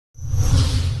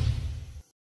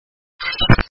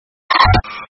So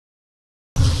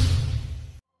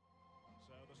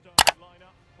the starting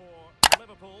lineup for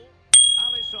Liverpool.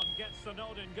 Alisson gets the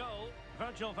nod in goal.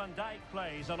 Virgil van Dijk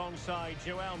plays alongside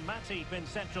Joel Matip in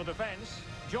central defence.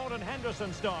 Jordan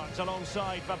Henderson starts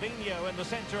alongside Fabinho in the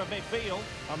centre of midfield.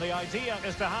 And the idea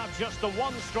is to have just the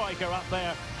one striker up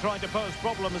there trying to pose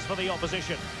problems for the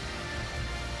opposition.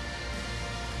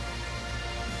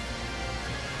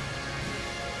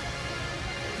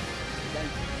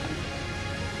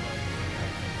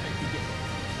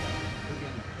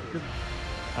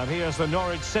 And here's the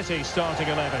Norwich City starting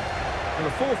 11. And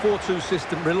the 4-4-2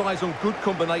 system relies on good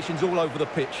combinations all over the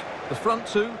pitch. The front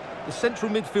two, the central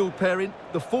midfield pairing,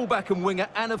 the fullback and winger,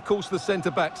 and of course the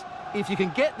centre-backs. If you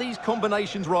can get these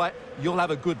combinations right, you'll have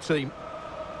a good team.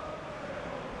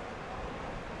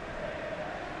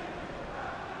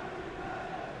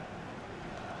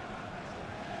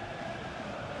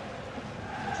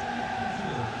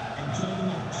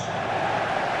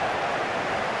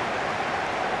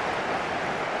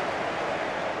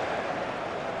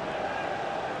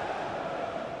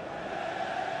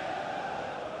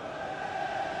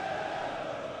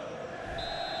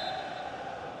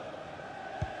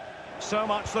 So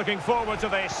much looking forward to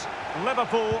this.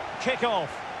 Liverpool kick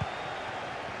off.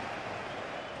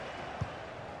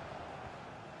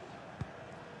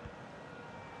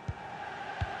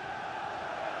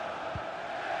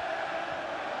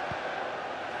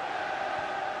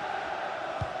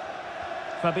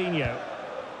 Fabinho.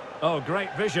 Oh,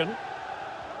 great vision.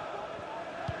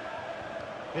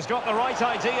 He's got the right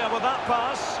idea with that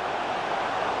pass.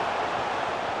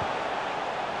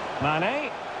 Mane.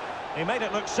 He made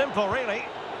it look simple, really.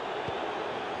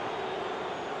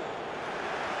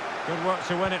 Good work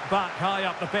to win it back high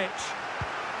up the pitch.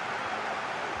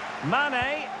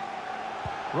 Mane.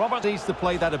 Robert needs to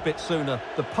play that a bit sooner.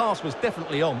 The pass was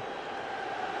definitely on.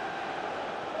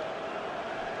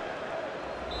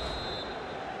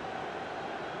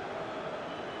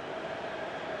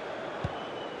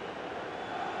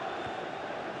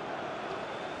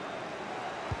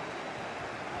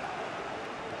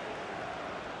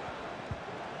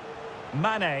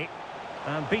 Mane,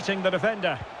 and beating the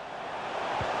defender.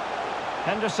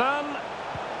 Henderson.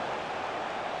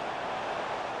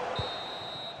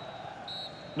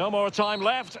 No more time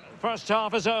left. First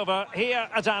half is over here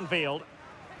at Anfield.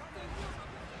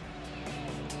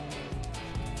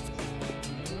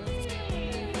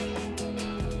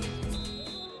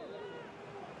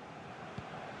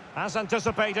 As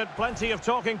anticipated, plenty of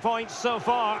talking points so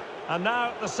far, and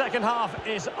now the second half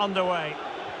is underway.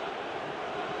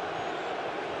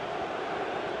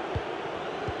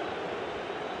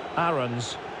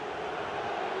 Aarons.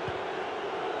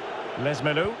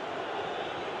 Lesmelu.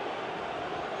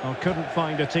 Well, couldn't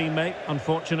find a teammate,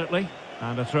 unfortunately.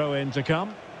 And a throw-in to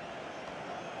come.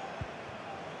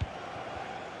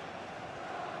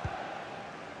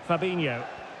 Fabinho.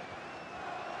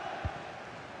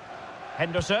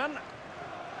 Henderson.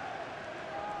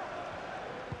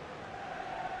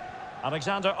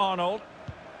 Alexander-Arnold.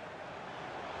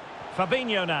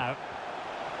 Fabinho now.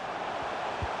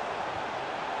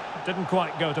 Didn't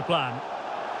quite go to plan.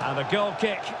 And a goal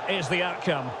kick is the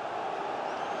outcome.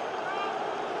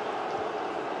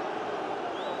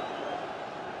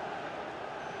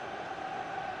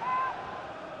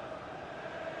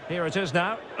 Here it is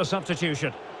now, a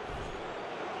substitution.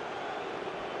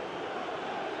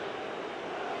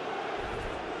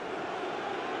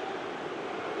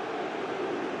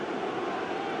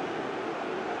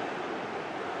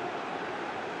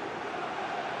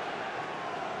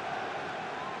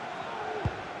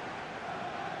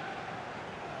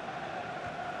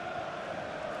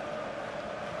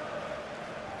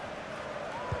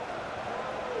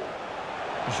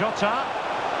 Jota.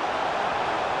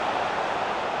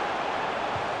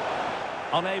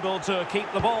 Unable to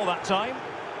keep the ball that time.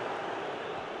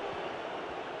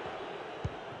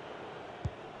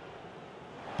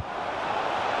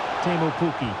 Teemu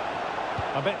Pukki.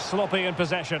 A bit sloppy in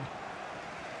possession.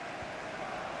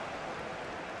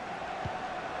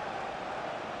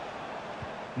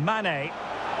 Mane.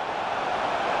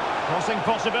 Crossing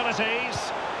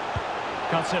possibilities.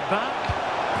 Cuts it back.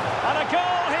 And a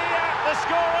goal here. The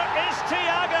scorer is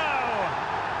Thiago.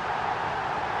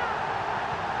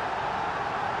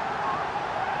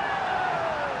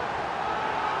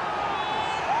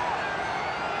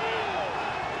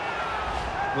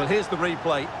 Well, here's the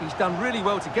replay. He's done really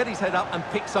well to get his head up and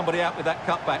pick somebody out with that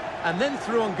cutback. And then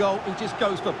through on goal, he just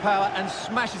goes for power and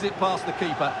smashes it past the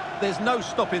keeper. There's no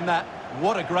stopping that.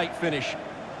 What a great finish.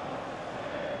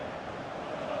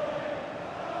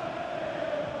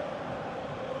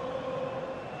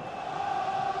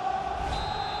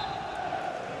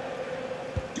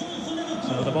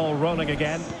 So the ball rolling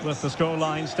again with the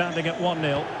scoreline standing at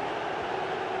 1-0.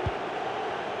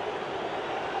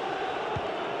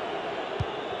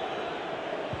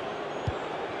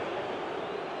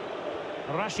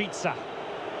 Rashica.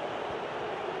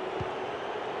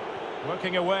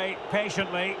 Working away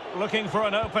patiently, looking for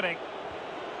an opening.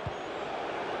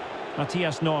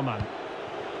 Matthias Norman.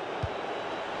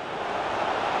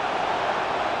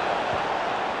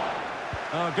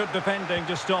 Oh, good defending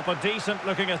to stop a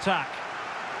decent-looking attack.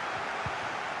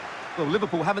 Well,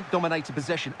 Liverpool haven't dominated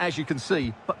possession, as you can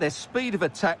see, but their speed of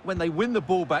attack when they win the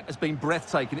ball back has been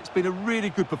breathtaking. It's been a really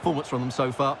good performance from them so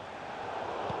far.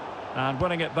 And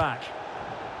winning it back.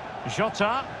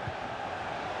 Jota.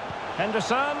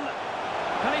 Henderson.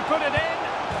 Can he put it in?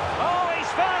 Oh,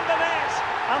 he's found the net!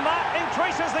 And that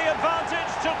increases the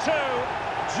advantage to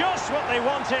 2. Just what they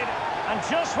wanted and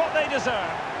just what they deserve.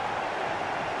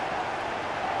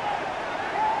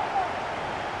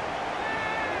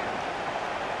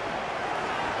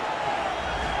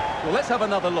 Well, let's have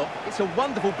another look. It's a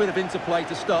wonderful bit of interplay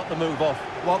to start the move off,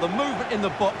 while the movement in the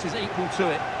box is equal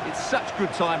to it. It's such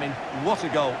good timing. What a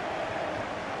goal.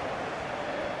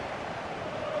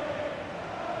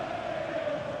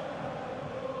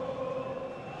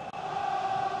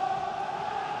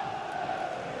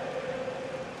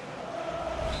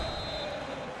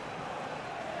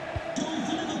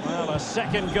 Well, a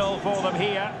second goal for them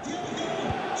here.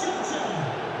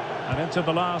 And into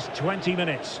the last 20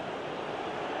 minutes.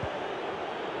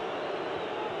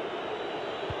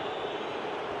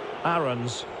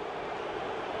 Aarons.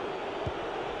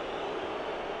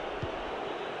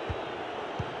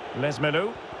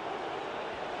 Lesmelu.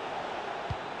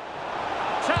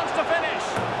 Chance to finish.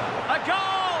 A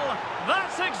goal!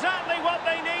 That's exactly what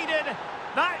they needed.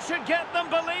 That should get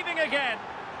them believing again.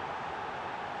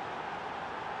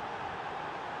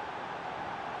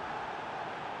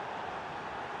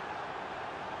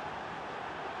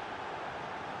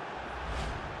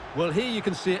 Well, here you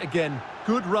can see it again.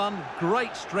 Good run,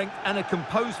 great strength, and a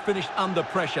composed finish under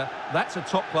pressure. That's a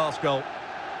top-class goal.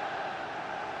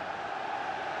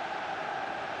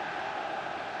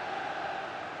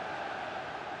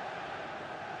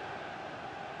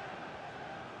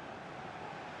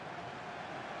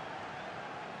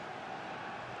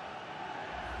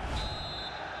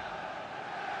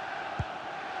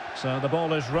 So the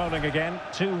ball is rolling again.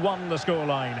 2-1 the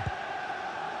scoreline.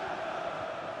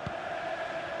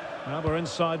 Now we're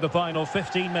inside the final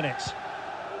 15 minutes.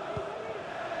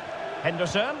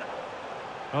 Henderson.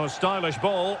 Oh, stylish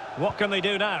ball. What can they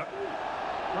do now?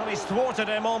 Well, he's thwarted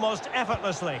him almost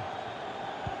effortlessly.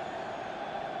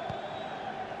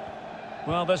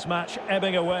 Well, this match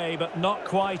ebbing away, but not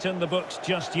quite in the books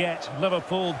just yet.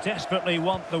 Liverpool desperately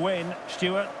want the win.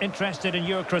 Stuart, interested in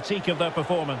your critique of their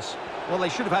performance? Well, they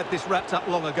should have had this wrapped up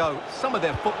long ago. Some of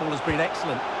their football has been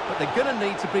excellent, but they're going to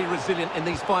need to be resilient in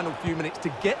these final few minutes to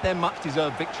get their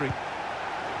much-deserved victory.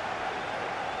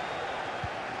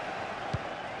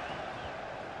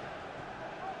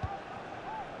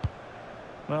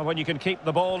 Well, when you can keep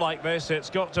the ball like this, it's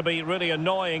got to be really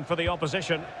annoying for the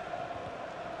opposition.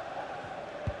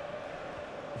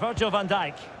 Virgil van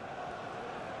Dijk.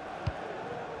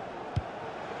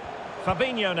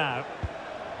 Fabinho now.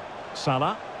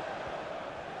 Salah.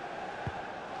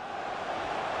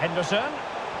 Henderson.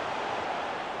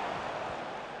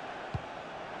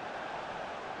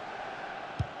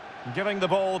 Giving the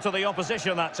ball to the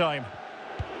opposition that time.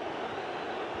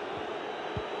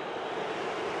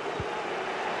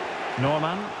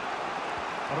 Norman.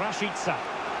 Rashica.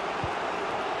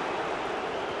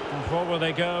 And forward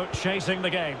they go, chasing the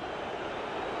game.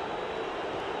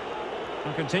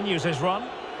 And continues his run.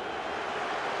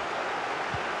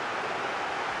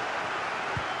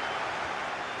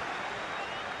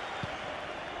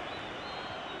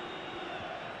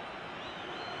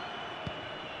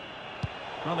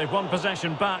 Well, they've won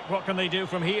possession back. What can they do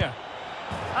from here?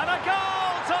 And a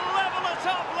goal to level it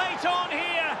up late on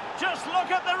here. Just look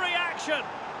at the reaction.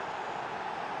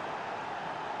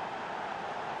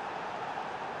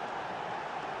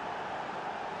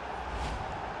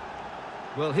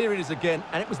 Well, here it is again,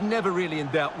 and it was never really in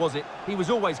doubt, was it? He was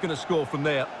always going to score from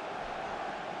there.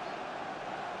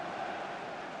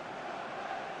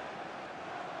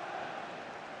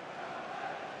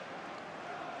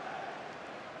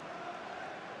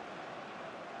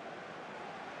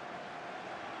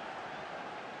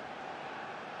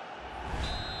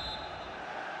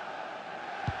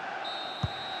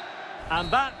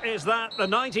 And that is that. The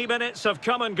 90 minutes have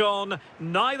come and gone.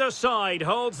 Neither side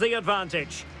holds the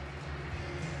advantage.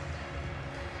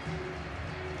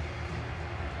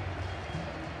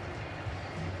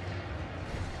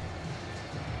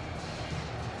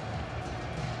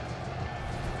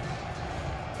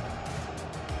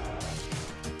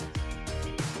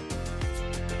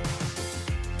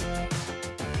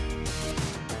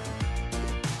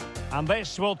 And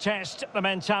this will test the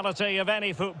mentality of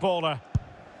any footballer.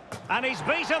 And he's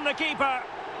beaten the keeper.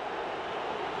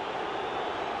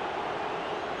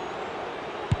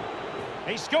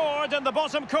 He scored in the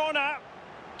bottom corner.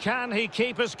 Can he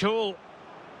keep his cool?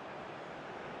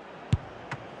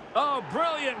 Oh,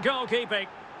 brilliant goalkeeping.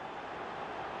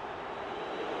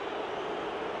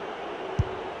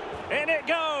 In it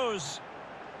goes.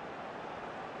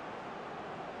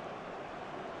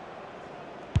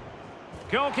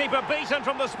 Goalkeeper beaten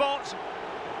from the spot.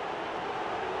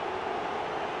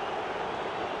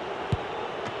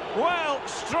 Well,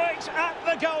 straight at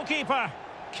the goalkeeper.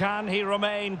 Can he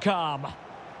remain calm?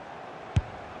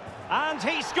 And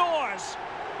he scores.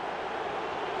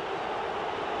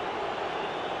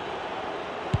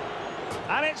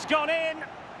 And it's gone in.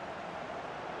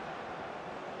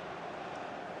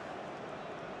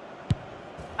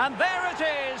 And there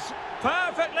it is.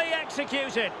 Perfectly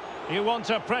executed. You want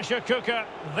a pressure cooker?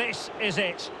 This is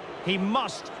it. He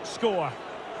must score.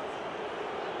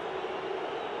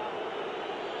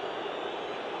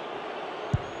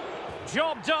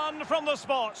 Job done from the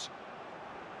spot.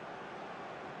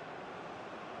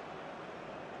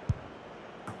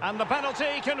 And the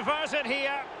penalty converted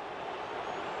here.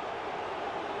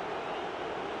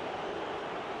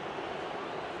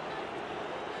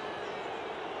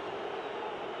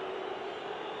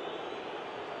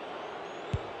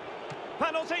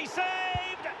 Penalty saved!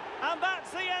 And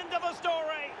that's the end of the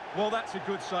story. Well, that's a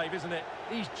good save, isn't it?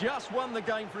 He's just won the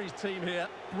game for his team here.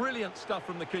 Brilliant stuff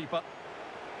from the keeper.